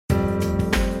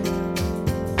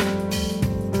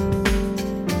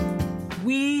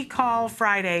call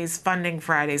Fridays Funding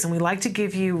Fridays, and we like to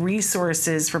give you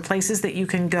resources for places that you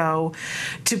can go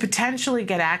to potentially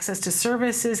get access to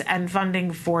services and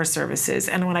funding for services.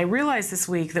 And when I realized this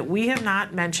week that we have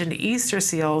not mentioned Easter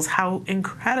Seals, how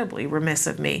incredibly remiss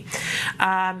of me.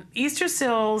 Easter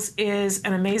Seals is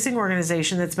an amazing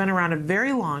organization that's been around a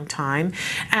very long time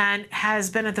and has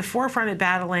been at the forefront of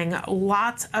battling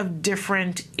lots of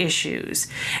different issues.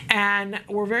 And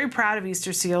we're very proud of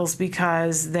Easter Seals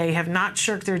because they have not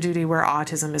shirked their duty where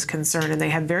autism is concerned, and they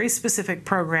have very specific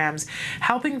programs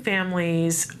helping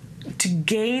families to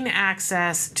gain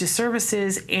access to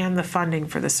services and the funding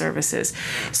for the services.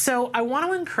 So I want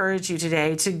to encourage you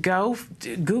today to go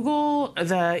Google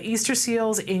the Easter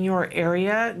Seals in your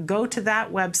area, go to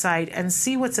that website and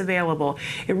see what's available.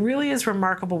 It really is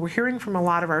remarkable. We're hearing from a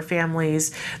lot of our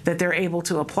families that they're able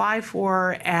to apply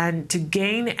for and to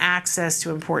gain access to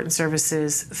important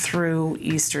services through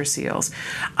Easter Seals.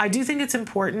 I do think it's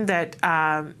important that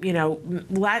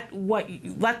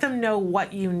let them know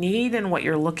what you need and what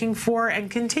you're looking for, and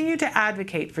continue to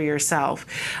advocate for yourself.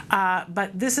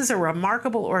 But this is a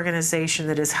remarkable organization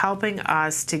that is helping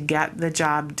us to get the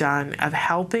job done of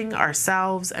helping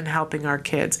ourselves and helping our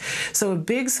kids. So a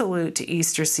big salute to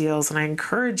Easter Seals, and I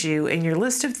encourage you in your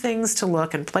list of things to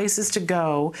look and places to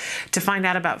go to find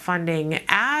out about funding,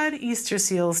 add Easter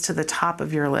Seals to the top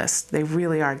of your list. They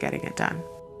really are getting it done.